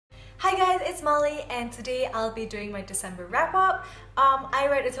Hi guys, it's Molly and today I'll be doing my December wrap up. I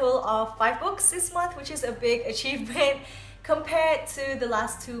read a total of 5 books this month, which is a big achievement compared to the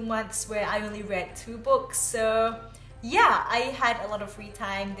last 2 months where I only read 2 books. So yeah, I had a lot of free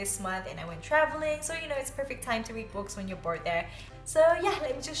time this month and I went traveling, so it's perfect time to read books when you're bored there. So yeah,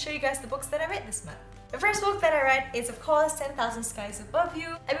 let me just show you guys the books that I read this month. The first book that I read is of course 10,000 Skies Above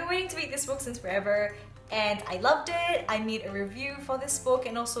You. I've been waiting to read this book since forever and I loved it. I made a review for this book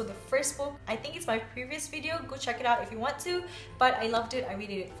and also the first book. I think it's my previous video, go check it out if you want to, but I loved it. I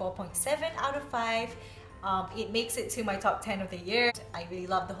rated it 4.7 out of 5. It makes it to my top 10 of the year. I really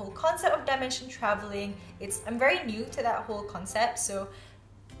love the whole concept of dimension traveling. I'm very new to that whole concept, so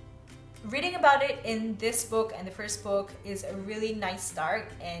reading about it in this book and the first book is a really nice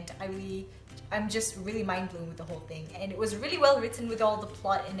start, and I'm just really mind blown with the whole thing. And it was really well written with all the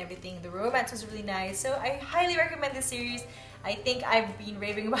plot and everything. The romance was really nice, so I highly recommend this series. I think I've been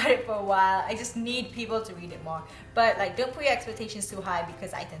raving about it for a while. I just need people to read it more. But don't put your expectations too high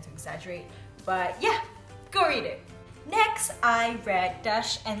because I tend to exaggerate. But yeah, go read it. Next, I read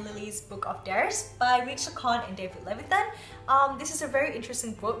Dash and Lily's Book of Dares by Rachel Cohn and David Levitan. This is a very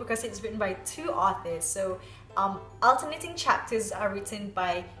interesting book because it's written by 2 authors. So alternating chapters are written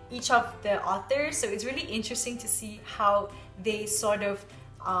by each of the authors. So it's really interesting to see how they sort of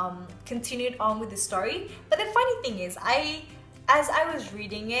continued on with the story. But the funny thing is, as I was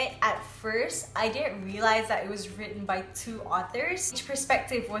reading it, at first, I didn't realize that it was written by 2 authors. Each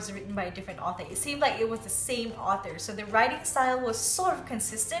perspective was written by a different author. It seemed like it was the same author. So the writing style was sort of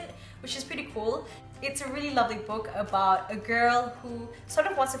consistent, which is pretty cool. It's a really lovely book about a girl who sort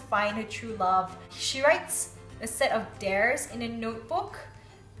of wants to find her true love. She writes a set of dares in a notebook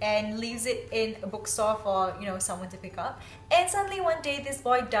and leaves it in a bookstore for someone to pick up. And suddenly one day this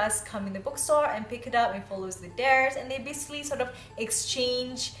boy does come in the bookstore and pick it up and follows the dares, and they basically sort of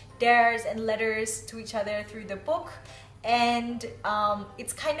exchange dares and letters to each other through the book. And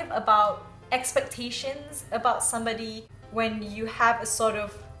it's kind of about expectations about somebody when you have a sort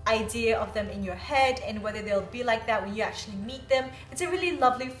of idea of them in your head and whether they'll be like that when you actually meet them. It's a really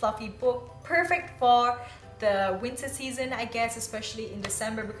lovely fluffy book, perfect for the winter season, I guess, especially in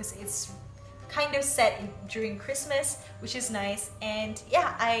December because it's kind of set during Christmas, which is nice. And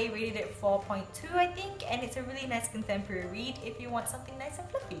yeah, I rated it 4.2 I think, and it's a really nice contemporary read if you want something nice and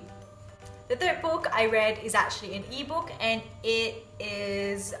fluffy. The third book I read is actually an ebook, and it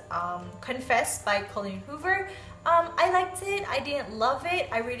is Confess by Colleen Hoover. I liked it. I didn't love it.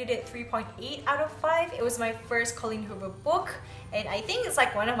 I rated it 3.8 out of 5. It was my first Colleen Hoover book, and I think it's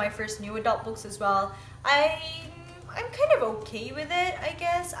one of my first new adult books as well. I'm kind of okay with it, I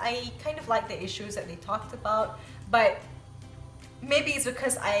guess. I kind of like the issues that they talked about, but maybe it's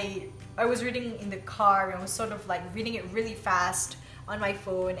because I was reading in the car and was sort of reading it really fast on my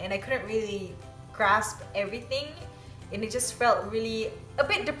phone, and I couldn't really grasp everything, and it just felt really a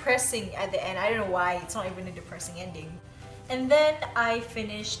bit depressing at the end. I don't know why, it's not even a depressing ending. And then I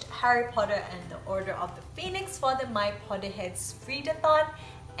finished Harry Potter and the Order of the Phoenix for the My Potterheads readathon,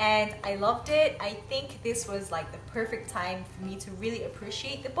 and I loved it. I think this was the perfect time for me to really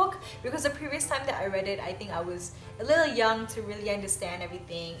appreciate the book, because the previous time that I read it, I think I was a little young to really understand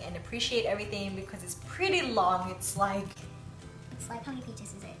everything and appreciate everything, because it's pretty long. It's like how many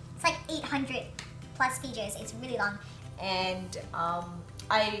pages is it? It's 800 plus pages. It's really long. And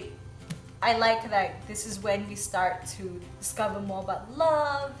I like that this is when we start to discover more about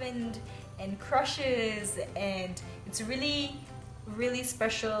love and crushes, and it's really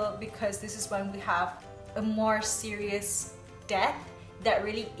special because this is when we have a more serious death that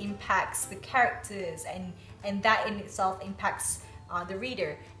really impacts the characters, and that in itself impacts the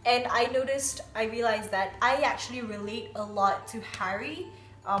reader. And I realized that I actually relate a lot to Harry.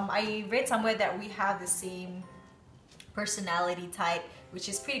 I read somewhere that we have the same personality type, which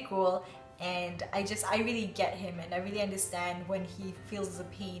is pretty cool, and I really get him, and I really understand when he feels the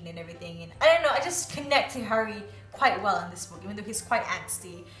pain and everything, and I don't know, I just connect to Harry quite well in this book, even though he's quite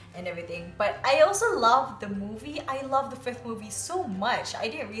angsty and everything. But I also love the movie. I love the 5th movie so much. I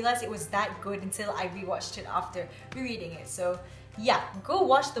didn't realize it was that good until I rewatched it after rereading it. So yeah, go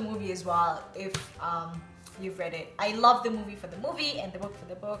watch the movie as well if you've read it. I love the movie for the movie and the book for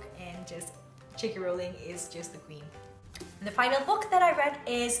the book, and just J.K. Rowling is just the queen. And the final book that I read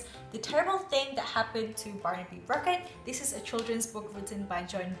is The Terrible Thing That Happened to Barnaby Brockett. This is a children's book written by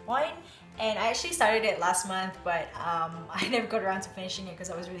Joan Boyne, and I actually started it last month, but I never got around to finishing it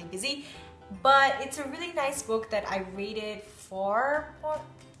because I was really busy. But it's a really nice book that I rated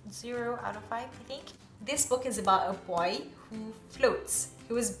 4.0 out of 5, I think. This book is about a boy who floats.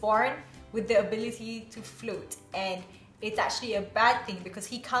 He was born with the ability to float, and it's actually a bad thing because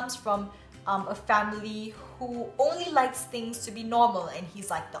he comes from a family who only likes things to be normal, and he's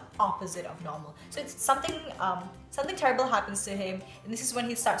like the opposite of normal. So it's something terrible happens to him, and this is when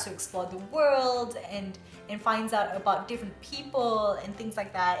he starts to explore the world and finds out about different people and things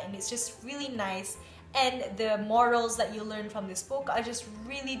like that, and it's just really nice. And the morals that you learn from this book are just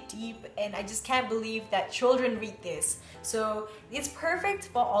really deep, and I just can't believe that children read this. So it's perfect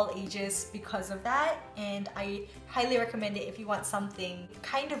for all ages because of that, and I highly recommend it if you want something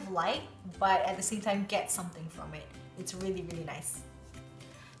kind of light but at the same time get something from it. It's really, really nice.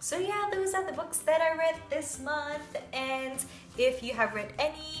 So yeah, those are the books that I read this month, and if you have read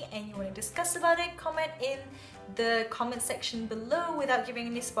any and you want to discuss about it, comment in the comment section below without giving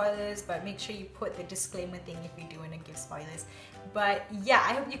any spoilers, but make sure you put the disclaimer thing if you do want to give spoilers. But yeah,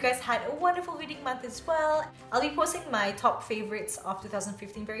 I hope you guys had a wonderful reading month as well. I'll be posting my top favorites of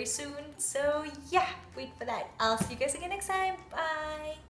 2015 very soon, so yeah, wait for that. I'll see you guys again next time. Bye!